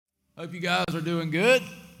Hope you guys are doing good.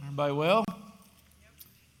 Everybody well?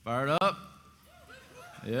 Fired up?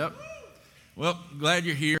 Yep. Well, glad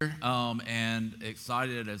you're here and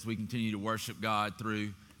excited as we continue to worship God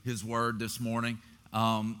through His Word this morning.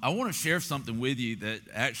 I want to share something with you that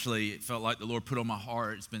actually it felt like the Lord put on my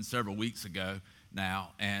heart. It's been several weeks ago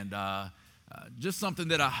now, and just something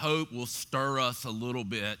that I hope will stir us a little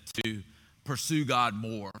bit to pursue God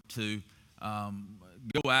more, to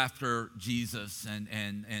go after Jesus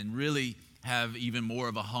and really have even more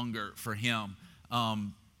of a hunger for Him.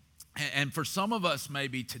 And for some of us,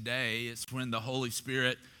 maybe today, it's when the Holy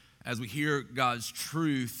Spirit, as we hear God's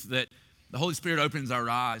truth, that the Holy Spirit opens our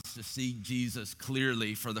eyes to see Jesus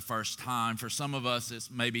clearly for the first time. For some of us, it's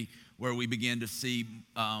maybe where we begin to see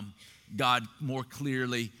God more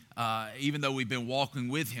clearly, even though we've been walking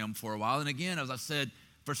with Him for a while. And again, as I said,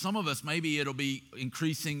 for some of us, maybe it'll be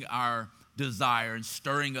increasing our desire and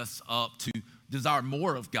stirring us up to desire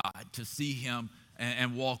more of God, to see Him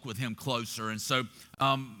and walk with Him closer. And so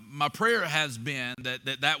my prayer has been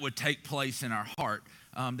that would take place in our heart,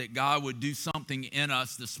 that God would do something in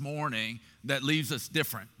us this morning that leaves us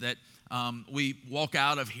different, that we walk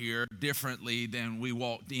out of here differently than we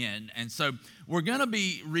walked in. And so we're going to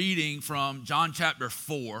be reading from John chapter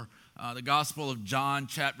 4, the Gospel of John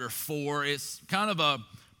chapter 4. It's kind of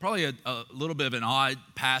probably a little bit of an odd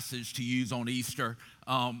passage to use on Easter,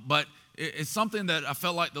 but it's something that I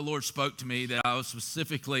felt like the Lord spoke to me that I was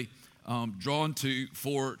specifically drawn to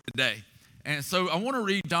for today. And so I want to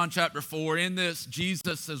read John chapter 4. In this,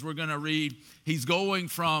 Jesus, as we're going to read, he's going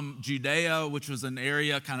from Judea, which was an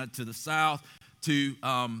area kind of to the south, to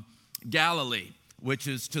Galilee, which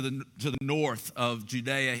is to the north of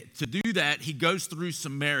Judea. To do that, he goes through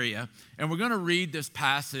Samaria, and we're going to read this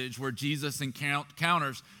passage where Jesus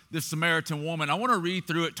encounters this Samaritan woman. I want to read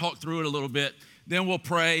through it, talk through it a little bit, then we'll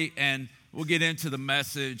pray, and we'll get into the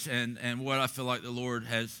message and what I feel like the Lord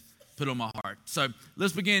has put on my heart. So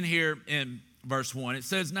let's begin here in verse 1. It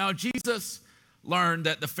says, "Now Jesus learned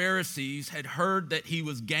that the Pharisees had heard that he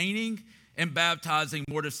was gaining and baptizing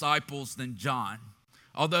more disciples than John,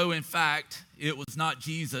 although in fact it was not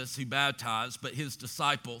Jesus who baptized, but his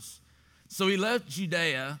disciples. So he left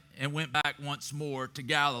Judea and went back once more to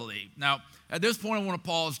Galilee." Now, at this point, I want to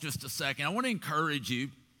pause just a second. I want to encourage you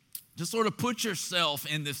to sort of put yourself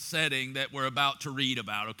in this setting that we're about to read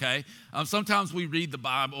about, okay? Sometimes we read the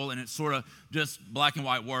Bible and it's sort of just black and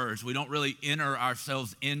white words. We don't really enter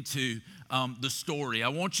ourselves into the story. I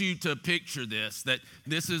want you to picture this, that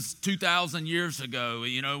this is 2,000 years ago.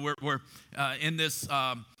 You know, we're in this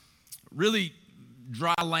really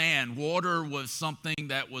dry land. Water was something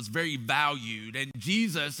that was very valued, and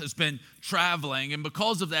Jesus has been traveling, and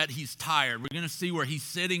because of that, he's tired. We're going to see where he's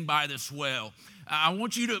sitting by this well. I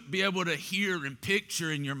want you to be able to hear and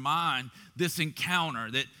picture in your mind this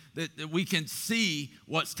encounter, that we can see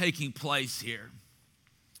what's taking place here.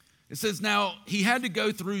 It says, "Now he had to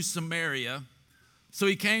go through Samaria, so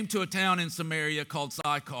he came to a town in Samaria called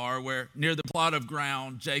Sychar, where near the plot of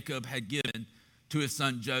ground Jacob had given to his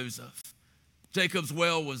son Joseph. Jacob's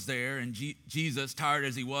well was there, and Jesus, tired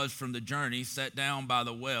as he was from the journey, sat down by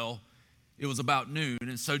the well. It was about noon,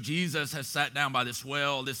 and so Jesus has sat down by this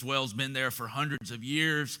well. This well's been there for hundreds of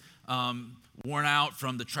years, worn out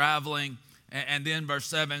from the traveling. And then verse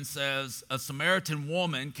 7 says, "A Samaritan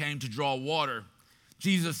woman came to draw water.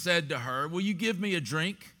 Jesus said to her, 'Will you give me a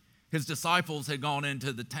drink?' His disciples had gone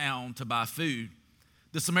into the town to buy food.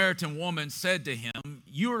 The Samaritan woman said to him,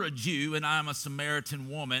 'You are a Jew, and I am a Samaritan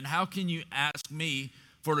woman. How can you ask me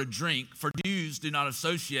for a drink? For Jews do not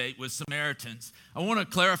associate with Samaritans.'" I want to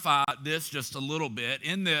clarify this just a little bit.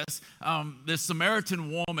 In this, this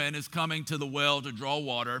Samaritan woman is coming to the well to draw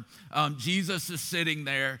water. Jesus is sitting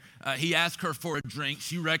there. He asks her for a drink.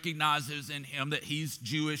 She recognizes in him that he's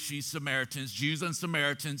Jewish, she's Samaritans. Jews and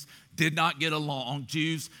Samaritans did not get along.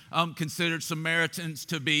 Jews considered Samaritans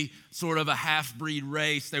to be sort of a half-breed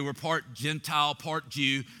race. They were part Gentile, part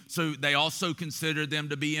Jew, so they also considered them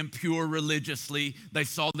to be impure religiously. They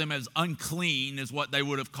saw them as unclean, is what they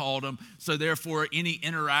would have called them. So therefore, any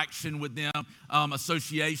interaction with them,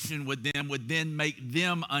 association with them, would then make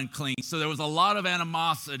them unclean. So there was a lot of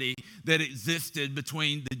animosity that existed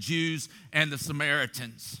between the Jews and the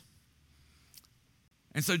Samaritans.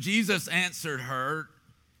 And so Jesus answered her,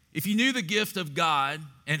 "If you knew the gift of God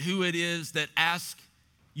and who it is that asks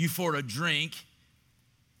you for a drink,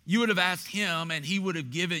 you would have asked him and he would have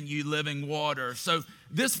given you living water." So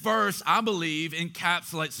this verse, I believe,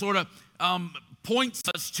 encapsulates, sort of points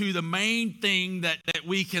us to the main thing that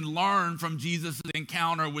we can learn from Jesus'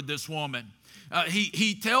 encounter with this woman.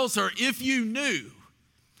 He tells her, if you knew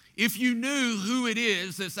if you knew who it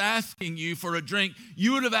is that's asking you for a drink,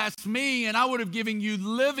 you would have asked me and I would have given you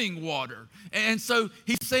living water. And so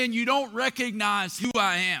he's saying, you don't recognize who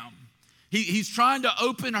I am. He's trying to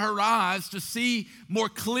open her eyes to see more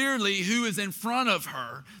clearly who is in front of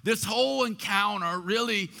her. This whole encounter,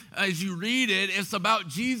 really, as you read it, it's about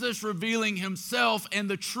Jesus revealing himself and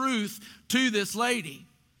the truth to this lady.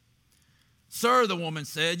 Sir, the woman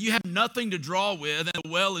said, you have nothing to draw with and the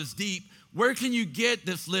well is deep. Where can you get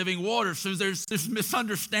this living water? So there's this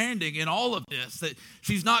misunderstanding in all of this that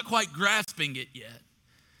she's not quite grasping it yet.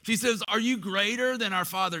 She says, are you greater than our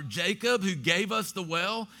father Jacob, who gave us the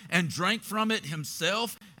well and drank from it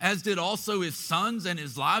himself, as did also his sons and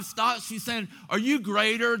his livestock? She's saying, are you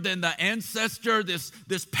greater than the ancestor, this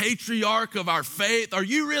patriarch of our faith? Are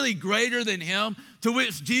you really greater than him? To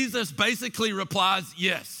which Jesus basically replies,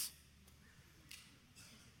 yes.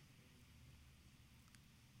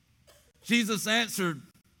 Jesus answered,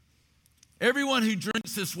 everyone who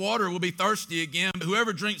drinks this water will be thirsty again, but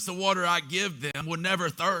whoever drinks the water I give them will never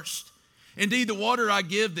thirst. Indeed, the water I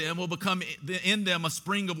give them will become in them a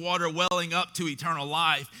spring of water welling up to eternal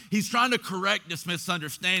life. He's trying to correct this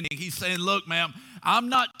misunderstanding. He's saying, look, ma'am, I'm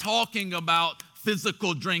not talking about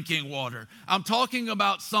physical drinking water. I'm talking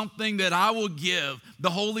about something that I will give,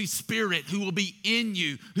 the Holy Spirit, who will be in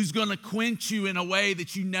you, who's going to quench you in a way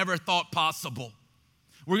that you never thought possible.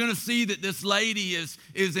 We're going to see that this lady is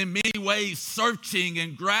in many ways searching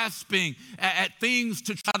and grasping at things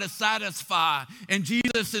to try to satisfy. And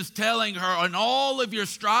Jesus is telling her, in all of your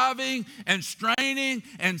striving and straining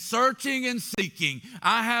and searching and seeking,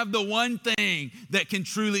 I have the one thing that can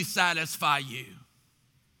truly satisfy you.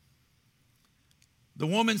 The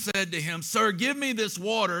woman said to him, sir, give me this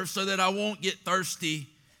water so that I won't get thirsty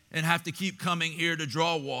and have to keep coming here to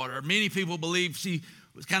draw water. Many people believe she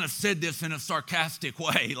kind of said this in a sarcastic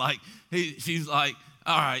way. Like, she's like,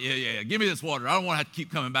 all right, yeah, give me this water. I don't want to have to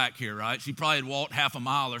keep coming back here, right? She probably had walked half a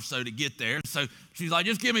mile or so to get there. So she's like,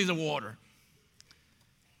 just give me the water.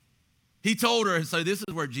 He told her, and so this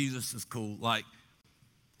is where Jesus is cool. Like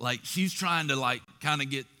she's trying to kind of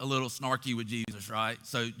get a little snarky with Jesus, right?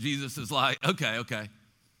 So Jesus is like, okay,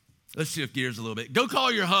 let's shift gears a little bit. Go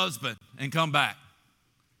call your husband and come back.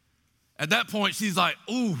 At that point, she's like,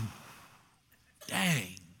 ooh,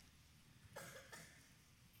 dang.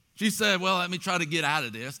 She said, well, let me try to get out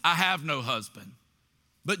of this. I have no husband.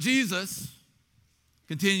 But Jesus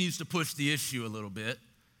continues to push the issue a little bit.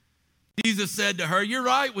 Jesus said to her, you're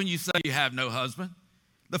right when you say you have no husband.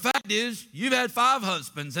 The fact is, you've had 5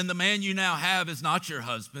 husbands, and the man you now have is not your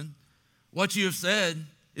husband. What you have said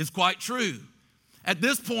is quite true. At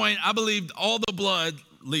this point, I believed all the blood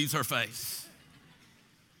leaves her face.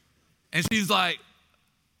 And she's like,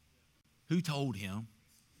 who told him?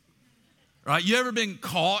 Right? You ever been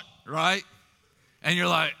caught, right? And you're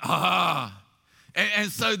like,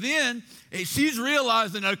 And so then she's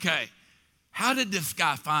realizing, okay, how did this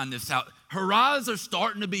guy find this out? Her eyes are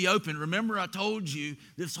starting to be open. Remember, I told you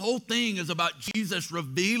this whole thing is about Jesus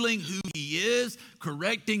revealing who he is,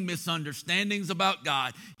 correcting misunderstandings about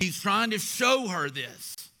God. He's trying to show her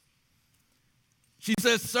this. She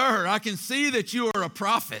says, sir, I can see that you are a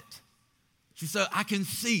prophet. She said, I can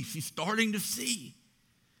see. She's starting to see.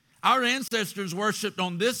 Our ancestors worshiped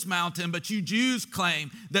on this mountain, but you Jews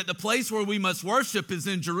claim that the place where we must worship is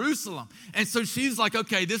in Jerusalem. And so she's like,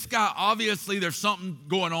 okay, this guy, obviously there's something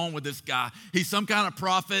going on with this guy. He's some kind of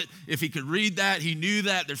prophet. If he could read that, he knew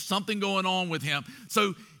that. There's something going on with him.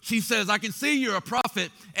 So she says, I can see you're a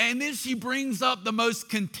prophet. And then she brings up the most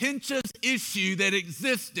contentious issue that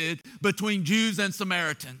existed between Jews and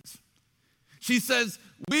Samaritans. She says,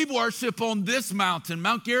 we worship on this mountain,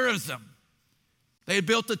 Mount Gerizim. They had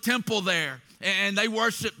built a temple there, and they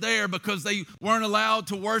worshiped there because they weren't allowed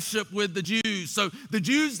to worship with the Jews. So the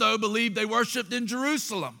Jews, though, believed they worshiped in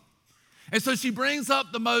Jerusalem. And so she brings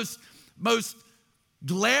up the most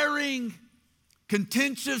glaring,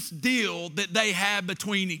 contentious deal that they had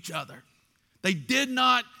between each other. They did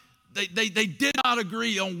not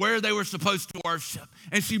agree on where they were supposed to worship.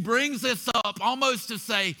 And she brings this up almost to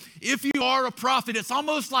say, if you are a prophet, it's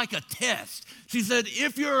almost like a test. She said,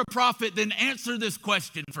 if you're a prophet, then answer this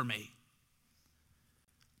question for me.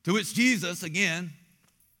 To which Jesus, again,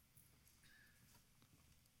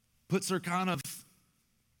 opens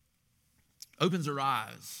her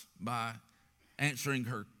eyes by answering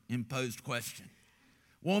her imposed question.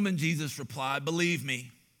 Woman, Jesus replied, believe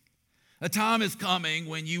me, a time is coming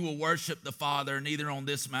when you will worship the Father neither on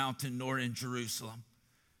this mountain nor in Jerusalem.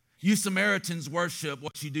 You Samaritans worship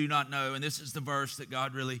what you do not know. And this is the verse that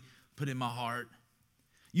God really put in my heart.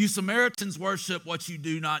 You Samaritans worship what you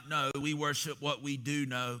do not know. We worship what we do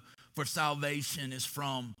know, for salvation is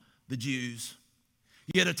from the Jews.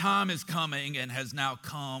 Yet a time is coming and has now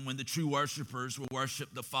come when the true worshipers will worship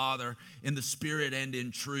the Father in the Spirit and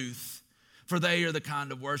in truth. For they are the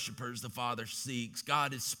kind of worshipers the Father seeks.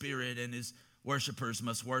 God is Spirit, and his worshipers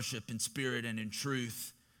must worship in spirit and in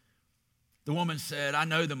truth. The woman said, I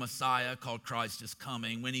know the Messiah, called Christ, is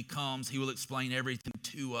coming. When he comes, he will explain everything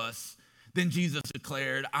to us. Then Jesus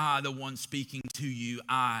declared, I, the one speaking to you,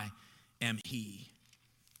 I am he.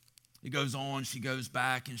 It goes on, she goes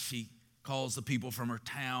back and she calls the people from her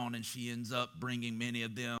town, and she ends up bringing many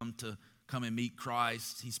of them to come and meet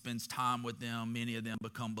Christ. He spends time with them. Many of them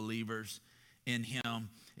become believers in him.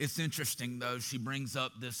 It's interesting, though, she brings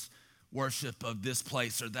up this worship of this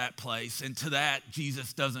place or that place. And to that,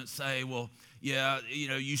 Jesus doesn't say, well, yeah,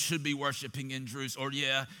 you should be worshiping in Jerusalem. Or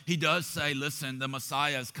yeah, he does say, listen, the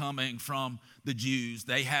Messiah is coming from the Jews.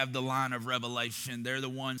 They have the line of revelation. They're the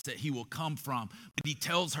ones that he will come from. But he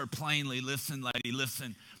tells her plainly, listen, lady,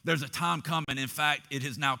 listen, there's a time coming. In fact, it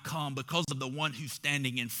has now come because of the one who's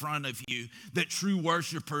standing in front of you, that true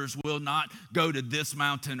worshipers will not go to this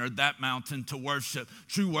mountain or that mountain to worship.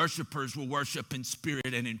 True worshipers will worship in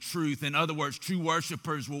spirit and in truth. In other words, true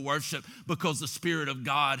worshipers will worship because the Spirit of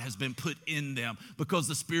God has been put in them, because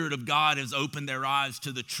the Spirit of God has opened their eyes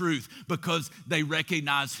to the truth, because they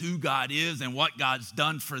recognize who God is and what God's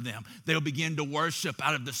done for them. They'll begin to worship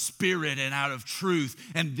out of the Spirit and out of truth,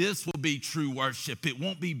 and this will be true worship. It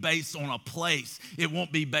won't be based on a place. It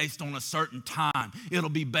won't be based on a certain time. It'll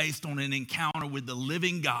be based on an encounter with the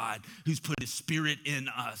living God who's put his Spirit in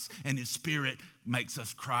us, and his Spirit makes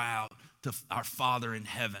us cry out to our Father in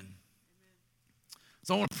heaven.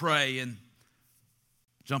 So I want to pray and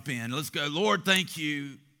jump in. Let's go. Lord, thank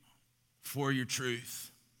you for your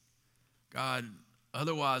truth. God,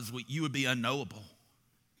 otherwise you would be unknowable.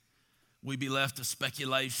 We'd be left to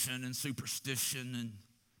speculation and superstition and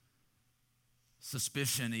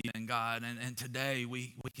suspicion even, God. And today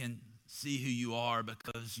we can see who you are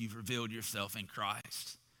because you've revealed yourself in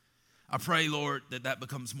Christ. I pray, Lord, that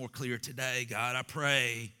becomes more clear today, God. I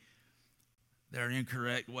pray there are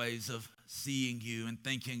incorrect ways of seeing you and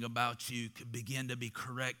thinking about you could begin to be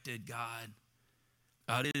corrected, God.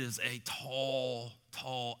 God, it is a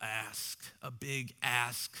tall ask, a big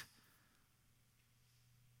ask,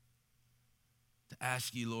 to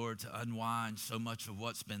ask you, Lord, to unwind so much of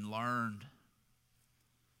what's been learned.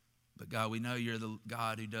 But God, we know you're the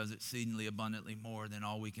God who does exceedingly abundantly more than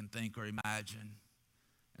all we can think or imagine.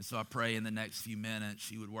 And so I pray in the next few minutes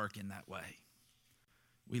you would work in that way.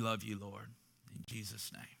 We love you, Lord. In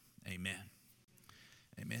Jesus' name, amen.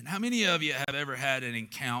 Amen. How many of you have ever had an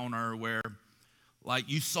encounter where, like,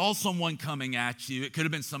 you saw someone coming at you? It could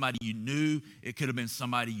have been somebody you knew. It could have been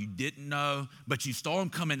somebody you didn't know. But you saw them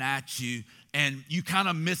coming at you, and you kind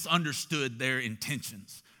of misunderstood their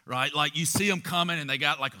intentions, right? Like, you see them coming, and they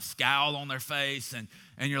got, like, a scowl on their face, and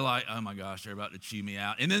you're like, oh, my gosh, they're about to chew me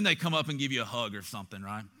out. And then they come up and give you a hug or something,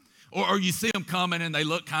 right? Or you see them coming, and they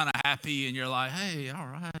look kind of happy, and you're like, hey, all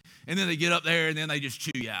right. And then they get up there, and then they just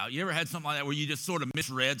chew you out. You ever had something like that where you just sort of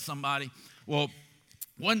misread somebody? Well,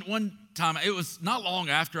 one time, it was not long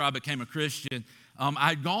after I became a Christian,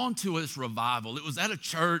 I'd gone to this revival. It was at a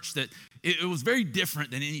church that it was very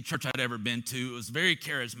different than any church I'd ever been to. It was very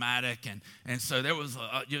charismatic, and so there was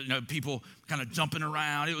people kind of jumping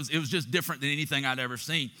around. It was just different than anything I'd ever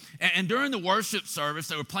seen. And during the worship service,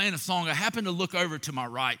 they were playing a song. I happened to look over to my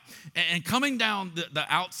right, and coming down the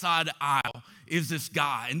outside aisle is this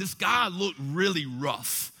guy, and this guy looked really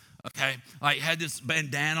rough. Okay, like had this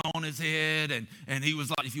bandana on his head, and he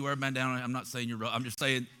was like, if you wear a bandana, I'm not saying you're rough. I'm just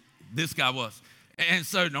saying this guy was. And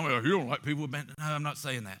so, no, you don't like people with bandanas. No, I'm not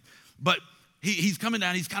saying that. But he's coming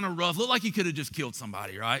down. He's kind of rough. Looked like he could have just killed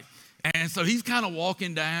somebody, right? And so he's kind of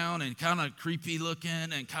walking down and kind of creepy looking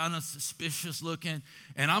and kind of suspicious looking.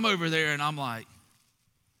 And I'm over there and I'm like,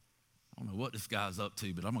 I don't know what this guy's up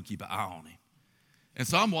to, but I'm going to keep an eye on him. And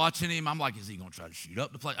so I'm watching him. I'm like, is he going to try to shoot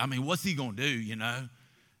up the place? I mean, what's he going to do, you know?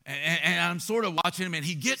 And I'm sort of watching him, and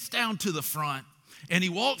he gets down to the front, and he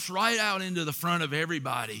walks right out into the front of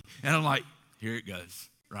everybody. And I'm like, here it goes,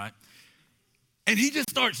 right? And he just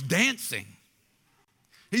starts dancing.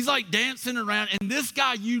 He's like dancing around, and this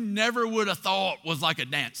guy you never would have thought was like a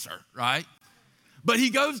dancer, right? But he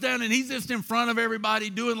goes down, and he's just in front of everybody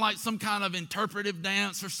doing like some kind of interpretive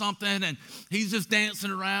dance or something, and he's just dancing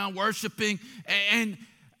around, worshiping. And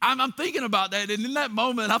I'm thinking about that, and in that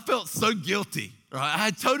moment, I felt so guilty. Right? I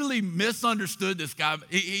had totally misunderstood this guy.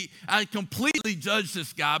 I completely judged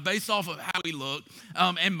this guy based off of how he looked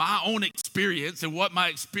and my own experience and what my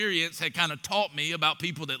experience had kind of taught me about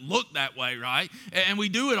people that look that way, right? And we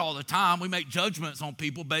do it all the time. We make judgments on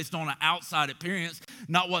people based on an outside appearance,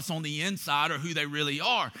 not what's on the inside or who they really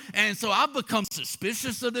are. And so I've become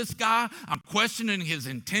suspicious of this guy. I'm questioning his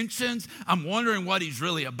intentions. I'm wondering what he's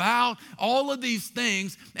really about, all of these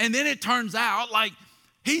things. And then it turns out like,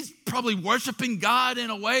 he's probably worshiping God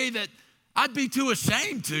in a way that I'd be too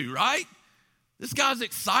ashamed to, right? This guy's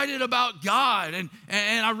excited about God, and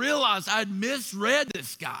I realized I'd misread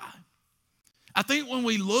this guy. I think when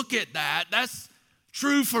we look at that, that's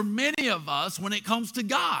true for many of us when it comes to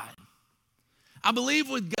God. I believe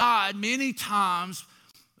with God, many times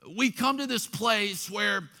we come to this place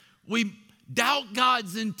where we doubt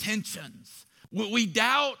God's intentions. We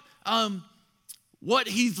doubt what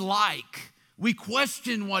he's like. We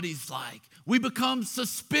question what he's like. We become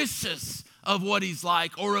suspicious of what he's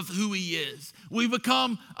like or of who he is. We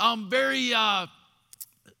become very,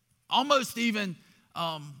 almost even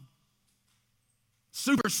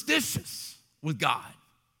superstitious with God.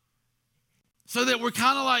 So that we're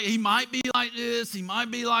kind of like, he might be like this, he might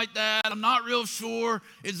be like that. I'm not real sure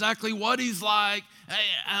exactly what he's like.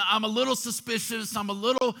 I'm a little suspicious. I'm a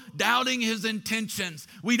little doubting his intentions.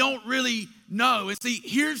 We don't really know. And see,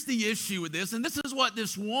 here's the issue with this, and this is what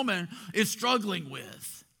this woman is struggling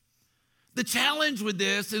with. The challenge with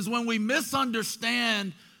this is when we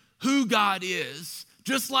misunderstand who God is,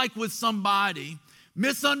 just like with somebody,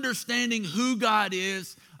 misunderstanding who God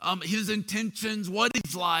is, his intentions, what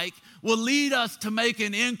he's like, will lead us to make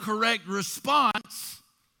an incorrect response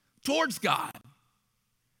towards God.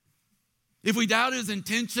 If we doubt his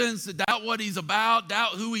intentions, doubt what he's about,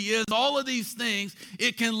 doubt who he is, all of these things,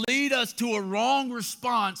 it can lead us to a wrong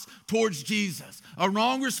response towards Jesus, a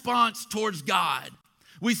wrong response towards God.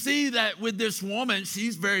 We see that with this woman,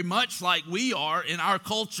 she's very much like we are in our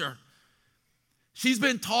culture. She's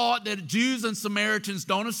been taught that Jews and Samaritans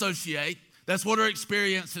don't associate. That's what her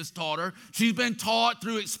experience has taught her. She's been taught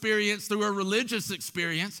through experience, through her religious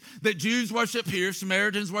experience, that Jews worship here,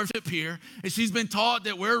 Samaritans worship here. And she's been taught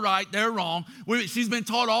that we're right, they're wrong. She's been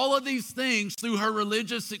taught all of these things through her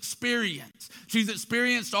religious experience. She's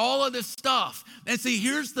experienced all of this stuff. And see,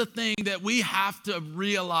 here's the thing that we have to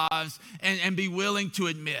realize and be willing to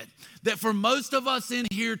admit. That for most of us in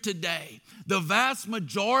here today, the vast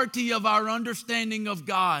majority of our understanding of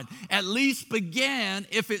God at least began,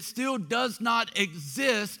 if it still does not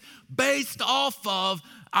exist, based off of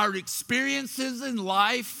our experiences in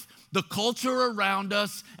life, the culture around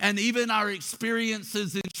us, and even our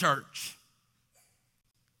experiences in church.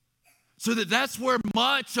 So that's where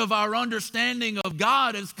much of our understanding of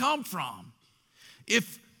God has come from.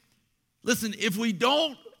 If we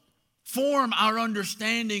don't form our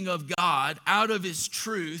understanding of God out of his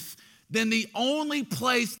truth, then the only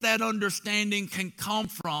place that understanding can come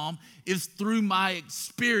from is through my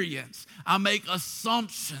experience. I make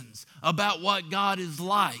assumptions about what God is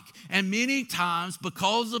like. And many times,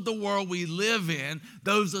 because of the world we live in,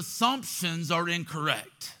 those assumptions are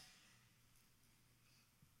incorrect.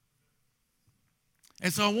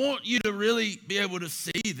 And so I want you to really be able to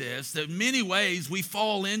see this, that in many ways we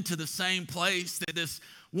fall into the same place that this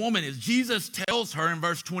woman is. Jesus tells her in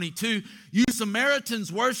verse 22, you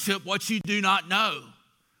Samaritans worship what you do not know.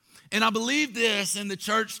 And I believe this in the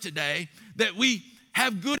church today, that we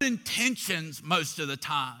have good intentions most of the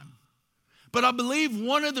time. But I believe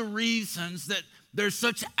one of the reasons that there's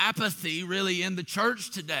such apathy really in the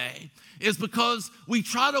church today is because we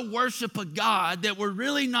try to worship a God that we're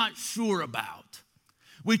really not sure about.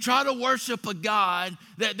 We try to worship a God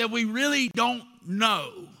that we really don't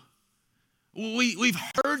know. We've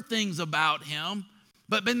heard things about him,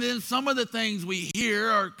 but then some of the things we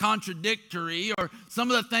hear are contradictory, or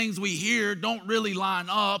some of the things we hear don't really line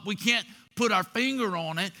up. We can't put our finger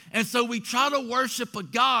on it. And so we try to worship a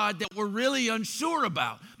God that we're really unsure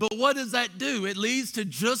about. But what does that do? It leads to,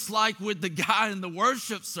 just like with the guy in the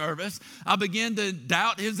worship service, I begin to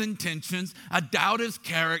doubt his intentions. I doubt his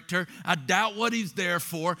character. I doubt what he's there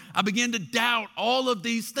for. I begin to doubt all of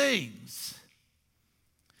these things.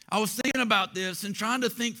 I was thinking about this and trying to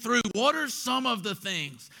think through, what are some of the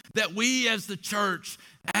things that we as the church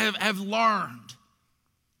have learned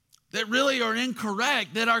that really are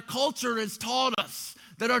incorrect, that our culture has taught us,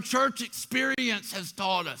 that our church experience has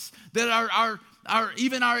taught us, that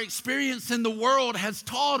even our experience in the world has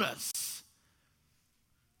taught us.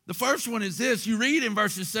 The first one is this. You read in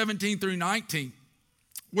verses 17 through 19,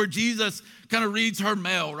 where Jesus kind of reads her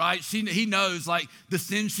mail, right? He knows like the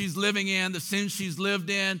sin she's living in, the sin she's lived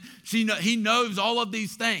in. He knows all of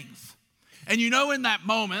these things. And you know, in that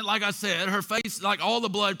moment, like I said, her face, like all the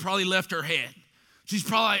blood probably left her head. She's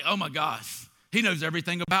probably like, oh my gosh, he knows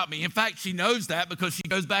everything about me. In fact, she knows that because she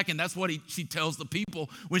goes back and that's what she tells the people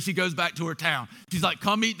when she goes back to her town. She's like,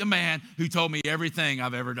 come meet the man who told me everything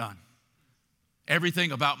I've ever done.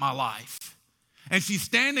 Everything about my life. And she's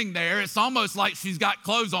standing there. It's almost like she's got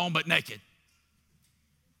clothes on but naked.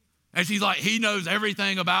 And she's like, he knows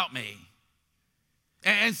everything about me.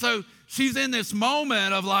 And so she's in this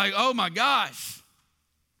moment of like, oh my gosh.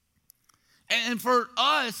 And for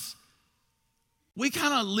us, we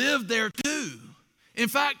kind of live there too. In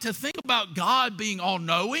fact, to think about God being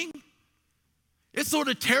all-knowing, it sort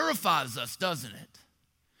of terrifies us, doesn't it?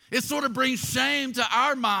 It sort of brings shame to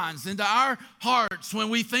our minds and to our hearts when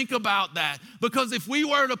we think about that. Because if we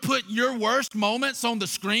were to put your worst moments on the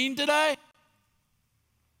screen today,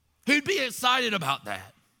 who'd be excited about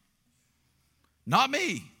that? Not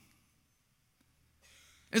me.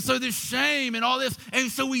 And so there's shame and all this. And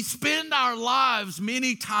so we spend our lives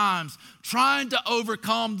many times trying to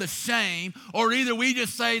overcome the shame, or either we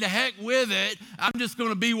just say, to heck with it, I'm just going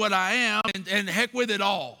to be what I am, and heck with it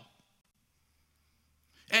all.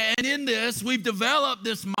 And in this, we've developed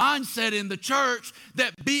this mindset in the church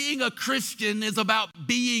that being a Christian is about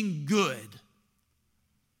being good.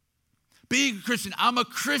 Being a Christian, I'm a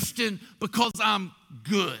Christian because I'm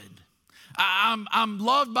good. I'm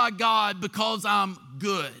loved by God because I'm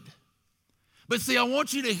good. But see, I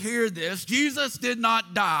want you to hear this. Jesus did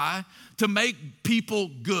not die to make people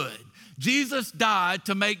good. Jesus died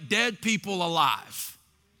to make dead people alive.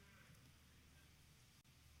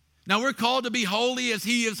 Now, we're called to be holy as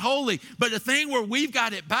he is holy. But the thing where we've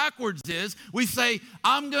got it backwards is we say,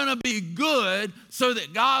 I'm going to be good so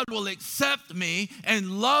that God will accept me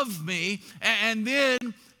and love me, and then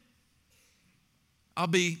I'll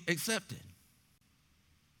be accepted.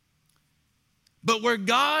 But where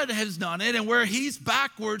God has done it and where he's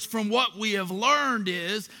backwards from what we have learned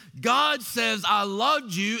is God says, I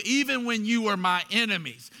loved you even when you were my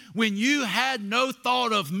enemies. When you had no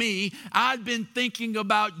thought of me, I'd been thinking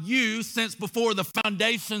about you since before the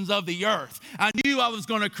foundations of the earth. I knew I was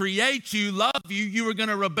going to create you, love you. You were going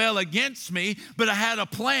to rebel against me, but I had a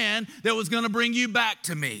plan that was going to bring you back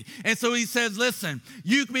to me. And so he says, listen,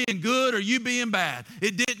 you being good or you being bad,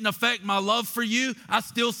 it didn't affect my love for you. I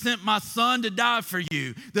still sent my son to die for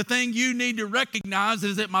you. The thing you need to recognize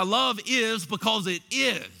is that my love is because it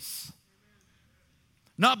is,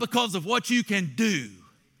 not because of what you can do.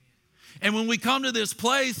 And when we come to this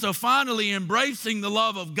place of finally embracing the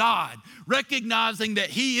love of God, recognizing that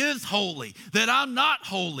he is holy, that I'm not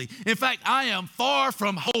holy. In fact, I am far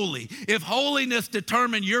from holy. If holiness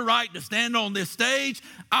determined your right to stand on this stage,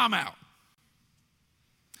 I'm out.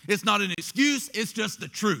 It's not an excuse, it's just the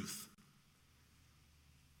truth.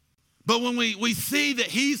 But when we see that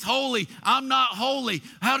he's holy, I'm not holy,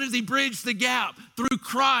 how does he bridge the gap? Through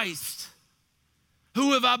Christ.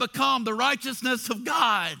 Who have I become? The righteousness of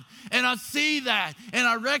God. And I see that and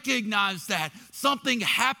I recognize that. Something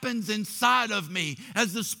happens inside of me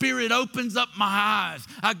as the Spirit opens up my eyes.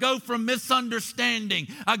 I go from misunderstanding.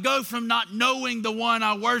 I go from not knowing the one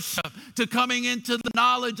I worship to coming into the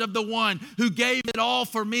knowledge of the one who gave it all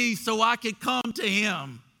for me so I could come to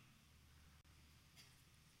him.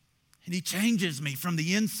 And he changes me from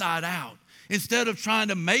the inside out. Instead of trying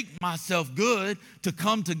to make myself good to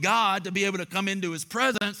come to God, to be able to come into his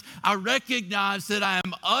presence, I recognize that I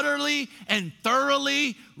am utterly and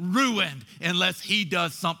thoroughly ruined unless he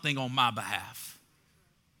does something on my behalf.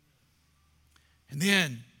 And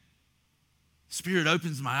then the Spirit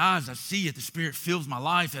opens my eyes. I see it. The Spirit fills my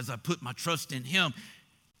life as I put my trust in him.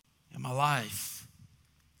 And my life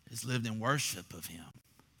is lived in worship of him.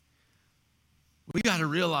 We got to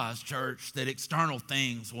realize, church, that external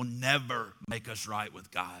things will never make us right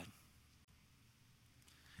with God.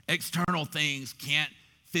 External things can't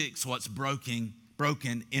fix what's broken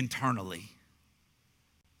internally.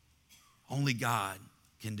 Only God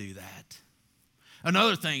can do that.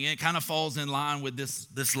 Another thing, it kind of falls in line with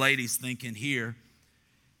this lady's thinking here.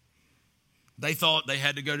 They thought they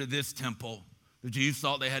had to go to this temple. The Jews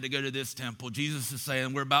thought they had to go to this temple. Jesus is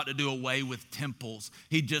saying, we're about to do away with temples.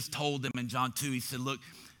 He just told them in John 2, he said, look,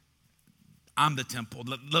 I'm the temple.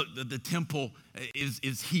 Look, the temple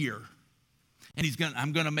is here. And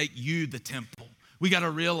I'm going to make you the temple. We got to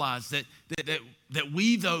realize that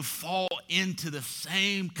we, though, fall into the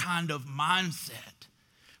same kind of mindset.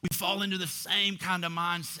 We fall into the same kind of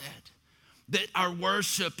mindset. That our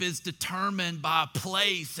worship is determined by a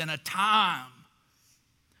place and a time.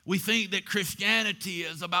 We think that Christianity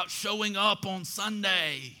is about showing up on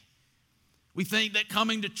Sunday. We think that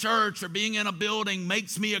coming to church or being in a building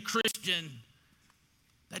makes me a Christian.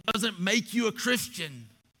 That doesn't make you a Christian.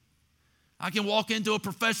 I can walk into a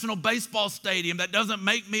professional baseball stadium. That doesn't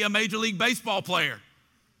make me a Major League Baseball player.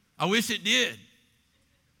 I wish it did.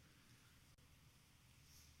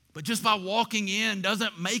 But just by walking in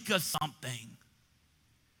doesn't make us something.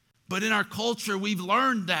 But in our culture, we've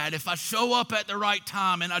learned that if I show up at the right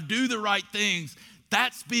time and I do the right things,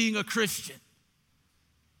 that's being a Christian.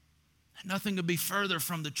 Nothing could be further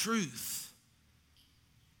from the truth.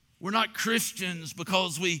 We're not Christians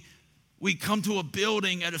because we come to a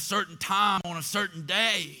building at a certain time on a certain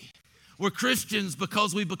day. We're Christians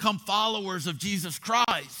because we become followers of Jesus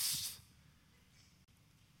Christ.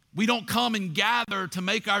 We don't come and gather to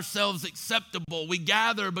make ourselves acceptable. We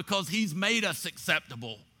gather because He's made us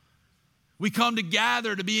acceptable. We come to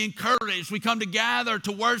gather to be encouraged. We come to gather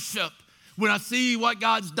to worship. When I see what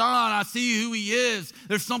God's done, I see who He is.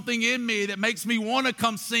 There's something in me that makes me want to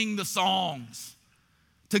come sing the songs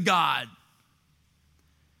to God.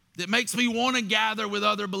 That makes me want to gather with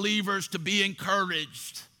other believers to be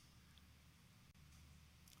encouraged.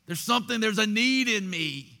 There's a need in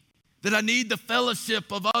me that I need the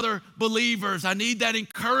fellowship of other believers. I need that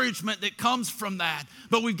encouragement that comes from that.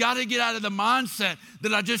 But we've got to get out of the mindset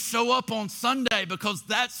that I just show up on Sunday because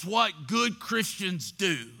that's what good Christians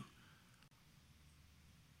do.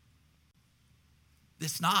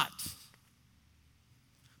 It's not.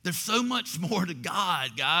 There's so much more to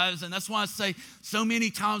God, guys. And that's why I say so many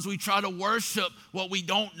times we try to worship what we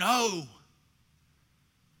don't know.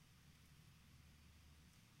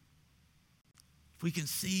 If we can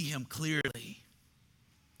see Him clearly,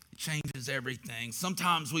 it changes everything.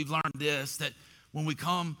 Sometimes we've learned this, that when we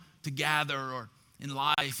come to gather or in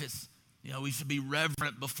life, it's, we should be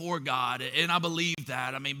reverent before God. And I believe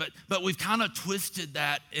that. But we've kind of twisted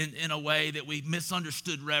that in a way that we've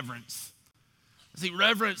misunderstood reverence. See,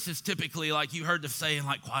 reverence is typically like you heard the saying,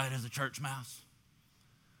 like quiet as a church mouse.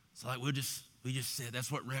 It's like we just said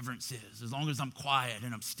that's what reverence is. As long as I'm quiet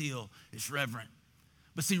and I'm still, it's reverent.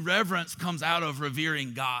 But see, reverence comes out of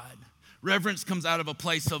revering God. Reverence comes out of a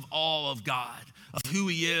place of awe of God, of who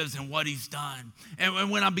He is and what He's done.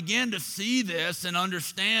 And when I begin to see this and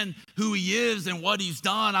understand who He is and what He's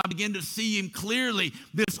done, I begin to see Him clearly.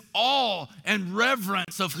 This awe and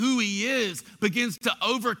reverence of who He is begins to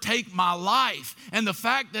overtake my life. And the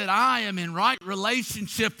fact that I am in right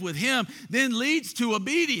relationship with Him then leads to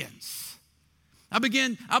obedience. I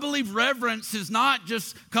believe reverence is not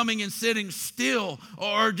just coming and sitting still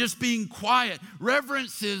or just being quiet.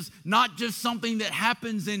 Reverence is not just something that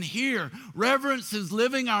happens in here. Reverence is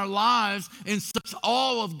living our lives in such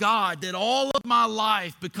awe of God that all of my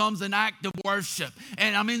life becomes an act of worship.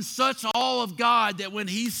 And I'm in such awe of God that when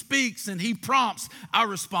He speaks and He prompts, I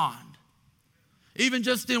respond. Even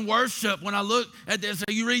just in worship, when I look at this,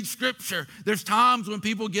 you read Scripture, there's times when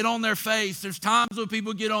people get on their face. There's times when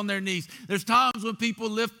people get on their knees. There's times when people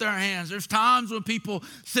lift their hands. There's times when people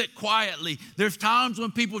sit quietly. There's times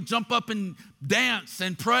when people jump up and dance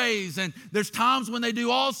and praise. And there's times when they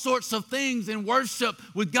do all sorts of things in worship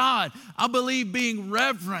with God. I believe being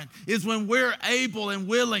reverent is when we're able and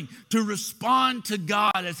willing to respond to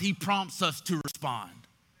God as He prompts us to respond.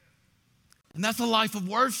 And that's a life of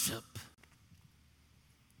worship.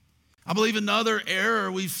 I believe another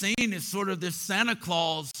error we've seen is sort of this Santa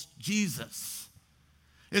Claus Jesus.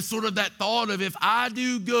 It's sort of that thought of if I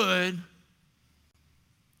do good,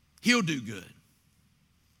 He'll do good.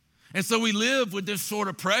 And so we live with this sort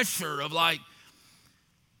of pressure of like,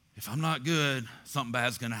 if I'm not good, something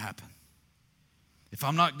bad's going to happen. If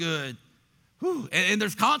I'm not good, and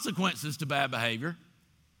there's consequences to bad behavior.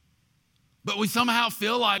 But we somehow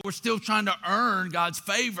feel like we're still trying to earn God's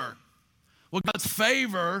favor. Well, God's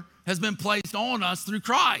favor has been placed on us through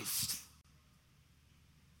Christ.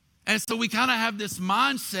 And so we kind of have this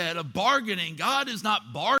mindset of bargaining. God is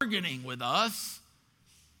not bargaining with us.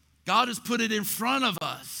 God has put it in front of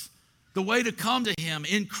us, the way to come to Him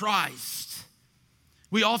in Christ.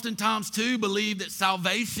 We oftentimes, too, believe that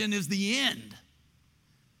salvation is the end.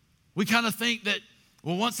 We kind of think that,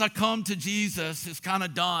 well, once I come to Jesus, it's kind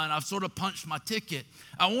of done. I've sort of punched my ticket.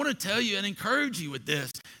 I want to tell you and encourage you with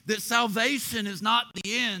this, that salvation is not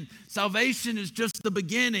the end. Salvation is just the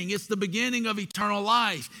beginning. It's the beginning of eternal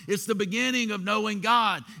life. It's the beginning of knowing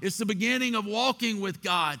God. It's the beginning of walking with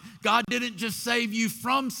God. God didn't just save you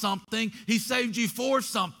from something. He saved you for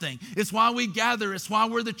something. It's why we gather. It's why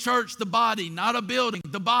we're the church, the body, not a building,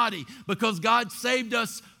 the body, because God saved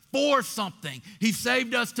us for something. He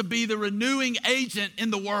saved us to be the renewing agent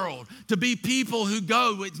in the world, to be people who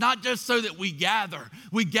go. It's not just so that we gather.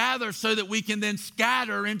 We gather so that we can then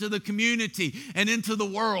scatter into the community and into the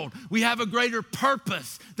world. We have a greater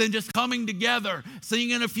purpose than just coming together,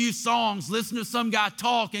 singing a few songs, listening to some guy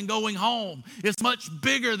talk and going home. It's much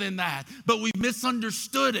bigger than that, but we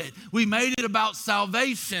misunderstood it. We made it about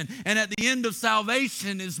salvation, and at the end of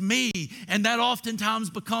salvation is me, and that oftentimes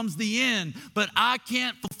becomes the end. But I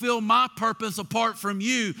can't fulfill my purpose apart from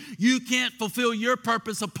you. You can't fulfill your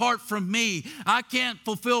purpose apart from me. I can't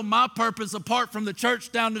fulfill my purpose apart from the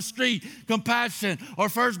church down the street, Compassion, or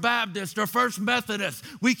First Baptist, or First Methodist.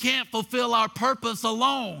 We can't fulfill our purpose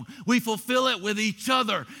alone. We fulfill it with each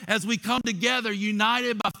other as we come together,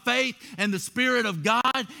 united by faith and the Spirit of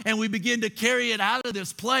God, and we begin to carry it out of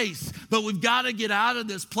this place. But we've got to get out of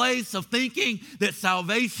this place of thinking that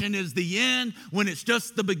salvation is the end when it's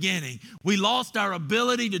just the beginning. We lost our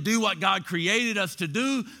ability to do what God created us to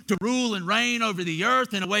do, to rule and reign over the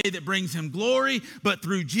earth in a way that brings Him glory. But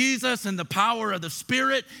through Jesus and the power of the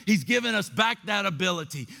Spirit, He's given us back that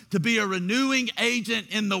ability to be a renewing agent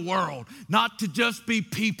in the world, not to just be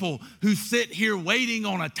people who sit here waiting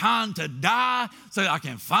on a time to die so I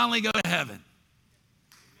can finally go to heaven.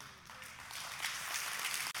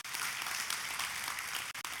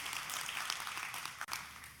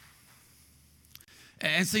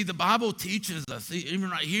 And see, the Bible teaches us, even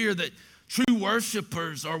right here, that true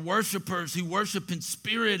worshipers are worshipers who worship in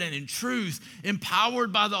spirit and in truth,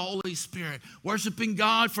 empowered by the Holy Spirit, worshiping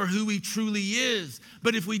God for who He truly is.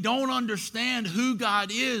 But if we don't understand who God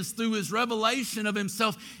is through His revelation of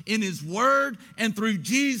Himself in His Word and through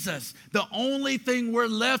Jesus, the only thing we're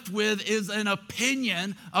left with is an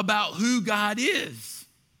opinion about who God is.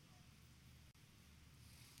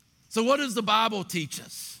 So what does the Bible teach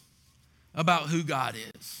us about who God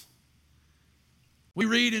is? We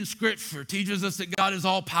read in Scripture, teaches us that God is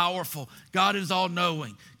all powerful, God is all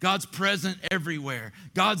knowing, God's present everywhere,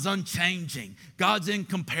 God's unchanging, God's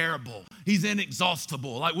incomparable, He's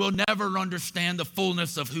inexhaustible. Like we'll never understand the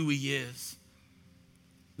fullness of who He is.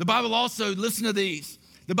 The Bible also, listen to these,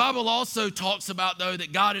 the Bible also talks about, though,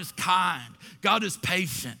 that God is kind, God is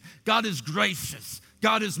patient, God is gracious,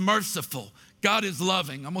 God is merciful, God is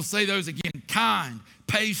loving. I'm going to say those again: kind,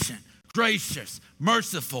 patient, gracious,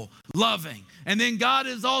 merciful, loving. And then God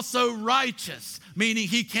is also righteous, meaning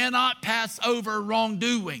He cannot pass over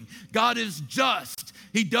wrongdoing. God is just.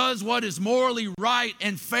 He does what is morally right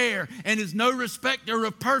and fair and is no respecter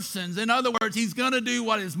of persons. In other words, He's going to do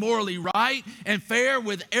what is morally right and fair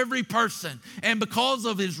with every person. And because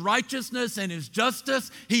of His righteousness and His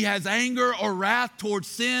justice, He has anger or wrath towards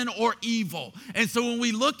sin or evil. And so when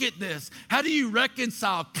we look at this, how do you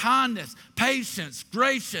reconcile kindness, patience,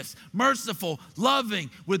 gracious, merciful,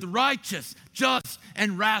 loving with righteous, just,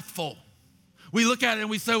 and wrathful? We look at it and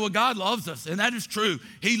we say, well, God loves us, and that is true.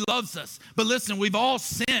 He loves us. But listen, we've all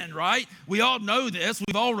sinned, right? We all know this.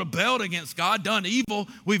 We've all rebelled against God, done evil.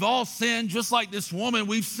 We've all sinned, just like this woman,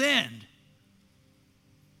 we've sinned.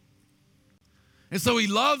 And so He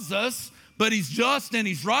loves us, but He's just and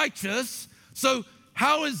He's righteous. So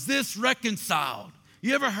how is this reconciled?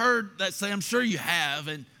 You ever heard that say? I'm sure you have.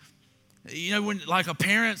 And you know, when like a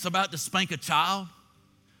parent's about to spank a child,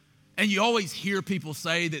 and you always hear people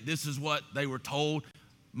say that this is what they were told.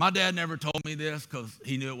 My dad never told me this because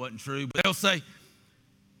he knew it wasn't true. But they'll say,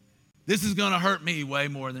 this is going to hurt me way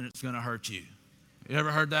more than it's going to hurt you. You ever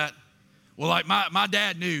heard that? Well, like my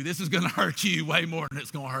dad knew this is going to hurt you way more than it's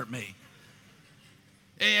going to hurt me.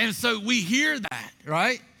 And so we hear that,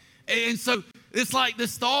 right? And so it's like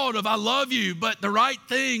this thought of, I love you, but the right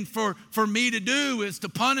thing for me to do is to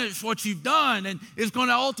punish what you've done, and it's going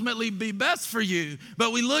to ultimately be best for you.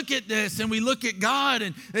 But we look at this and we look at God,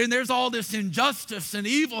 and there's all this injustice and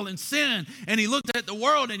evil and sin, and He looked at the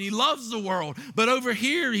world and He loves the world. But over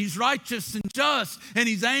here, He's righteous and just, and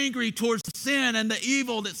He's angry towards the sin and the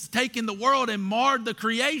evil that's taken the world and marred the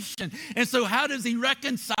creation. And so how does He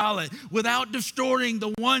reconcile it without destroying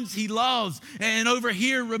the ones He loves, and over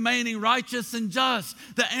here remaining righteous and just?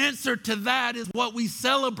 The answer to that is what we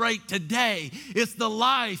celebrate today. It's the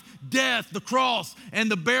life, death, the cross,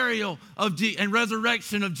 and the burial of and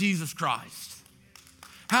resurrection of Jesus Christ.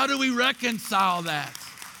 How do we reconcile that?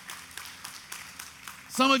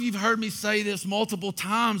 Some of you have heard me say this multiple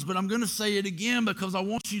times, but I'm going to say it again because I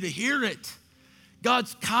want you to hear it.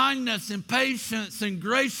 God's kindness and patience and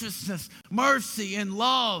graciousness, mercy and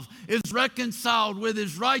love is reconciled with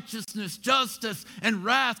his righteousness, justice, and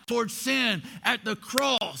wrath towards sin at the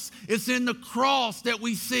cross. It's in the cross that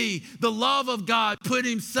we see the love of God put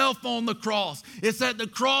himself on the cross. It's at the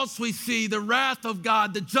cross we see the wrath of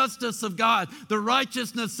God, the justice of God, the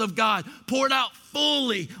righteousness of God poured out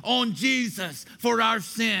fully on Jesus for our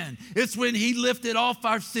sin. It's when he lifted off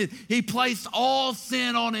our sin. He placed all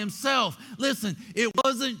sin on himself. Listen, it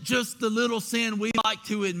wasn't just the little sin we like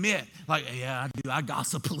to admit. Like, yeah, I do. I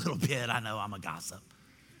gossip a little bit. I know I'm a gossip.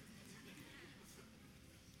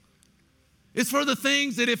 It's for the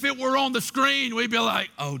things that if it were on the screen, we'd be like,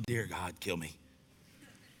 oh, dear God, kill me.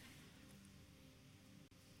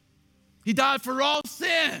 He died for all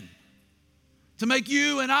sin to make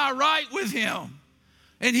you and I right with him.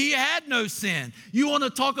 And he had no sin. You want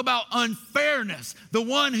to talk about unfairness. The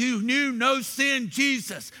one who knew no sin,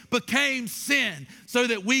 Jesus, became sin so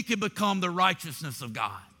that we could become the righteousness of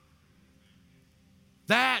God.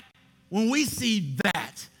 That, when we see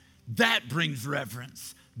that brings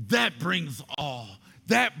reverence. That brings awe.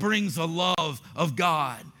 That brings a love of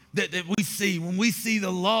God that we see. When we see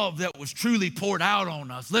the love that was truly poured out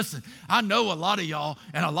on us. Listen, I know a lot of y'all,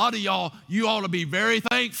 and a lot of y'all, you ought to be very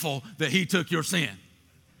thankful that he took your sin.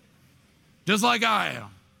 Just like I am.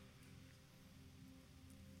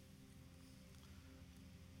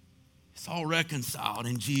 It's all reconciled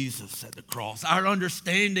in Jesus at the cross. Our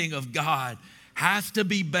understanding of God has to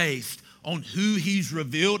be based on who he's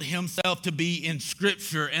revealed himself to be in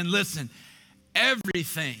Scripture. And listen,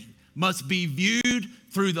 everything must be viewed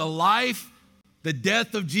through the life, the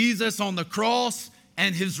death of Jesus on the cross,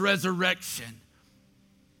 and his resurrection.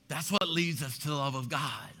 That's what leads us to the love of God.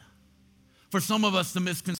 For some of us, the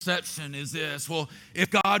misconception is this: well,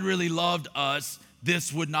 if God really loved us,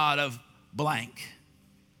 this would not have blank.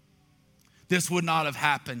 This would not have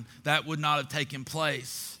happened. That would not have taken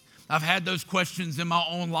place. I've had those questions in my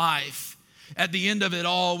own life. At the end of it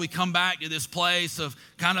all, we come back to this place of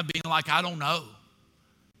kind of being like, I don't know.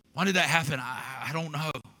 Why did that happen? I don't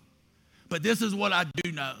know. But this is what I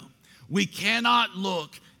do know. We cannot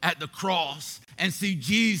look at the cross and see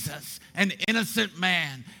Jesus, an innocent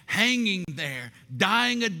man, hanging there,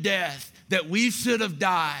 dying a death that we should have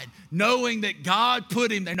died, knowing that God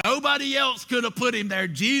put him there. Nobody else could have put him there.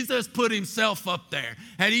 Jesus put himself up there.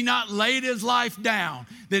 Had he not laid his life down,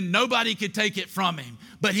 then nobody could take it from him.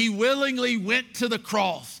 But he willingly went to the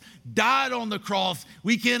cross, died on the cross.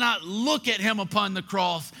 We cannot look at him upon the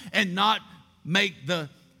cross and not make the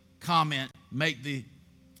comment,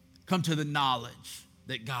 come to the knowledge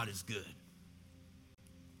that God is good.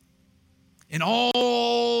 In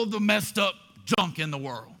all the messed up junk in the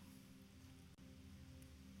world,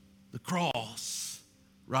 the cross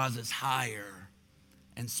rises higher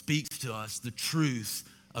and speaks to us the truth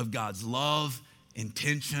of God's love,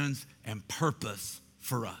 intentions, and purpose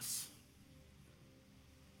for us.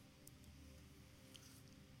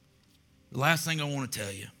 The last thing I want to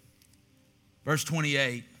tell you, verse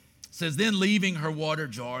 28 says, then leaving her water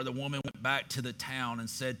jar, the woman went back to the town and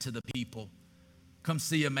said to the people, come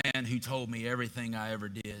see a man who told me everything I ever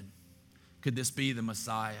did. Could this be the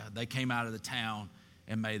Messiah? They came out of the town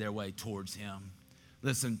and made their way towards him.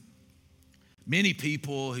 Listen, many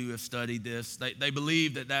people who have studied this, they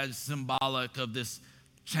believe that is symbolic of this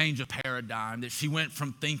change of paradigm, that she went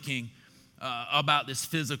from thinking about this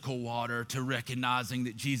physical water to recognizing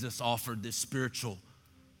that Jesus offered this spiritual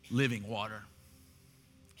living water.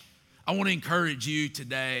 I want to encourage you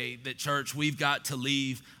today that, church, we've got to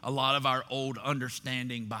leave a lot of our old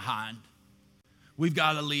understanding behind. We've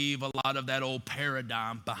got to leave a lot of that old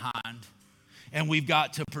paradigm behind. And we've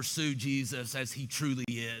got to pursue Jesus as he truly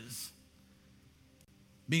is.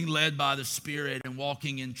 Being led by the Spirit and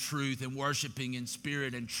walking in truth and worshiping in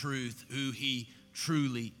spirit and truth who he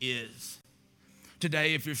truly is.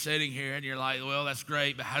 Today, if you're sitting here and you're like, well, that's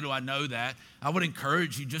great, but how do I know that? I would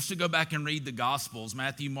encourage you just to go back and read the Gospels,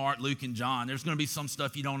 Matthew, Mark, Luke, and John. There's going to be some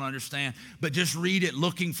stuff you don't understand, but just read it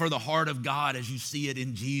looking for the heart of God as you see it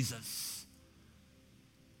in Jesus.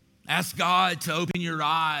 Ask God to open your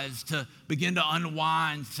eyes to begin to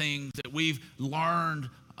unwind things that we've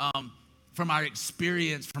learned from our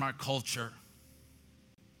experience, from our culture.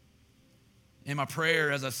 And my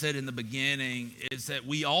prayer, as I said in the beginning, is that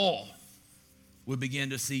we all would begin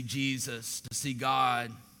to see Jesus, to see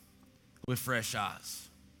God with fresh eyes.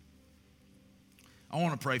 I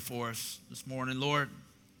want to pray for us this morning. Lord,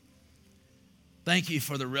 thank you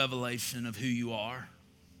for the revelation of who you are.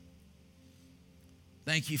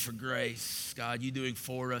 Thank you for grace, God, you doing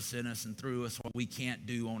for us, in us, and through us what we can't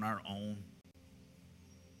do on our own.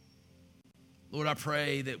 Lord, I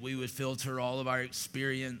pray that we would filter all of our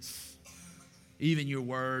experience, even your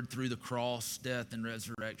word, through the cross, death, and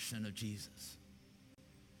resurrection of Jesus.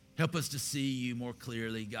 Help us to see you more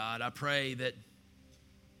clearly, God. I pray that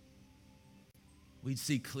we'd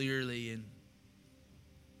see clearly, and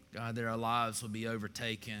God, that our lives will be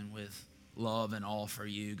overtaken with love and awe for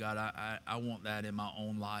you. God, I want that in my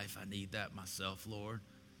own life. I need that myself, Lord.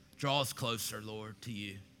 Draw us closer, Lord, to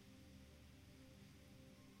you.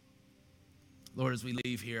 Lord, as we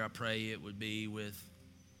leave here, I pray it would be with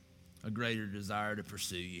a greater desire to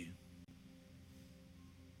pursue you.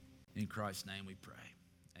 In Christ's name we pray.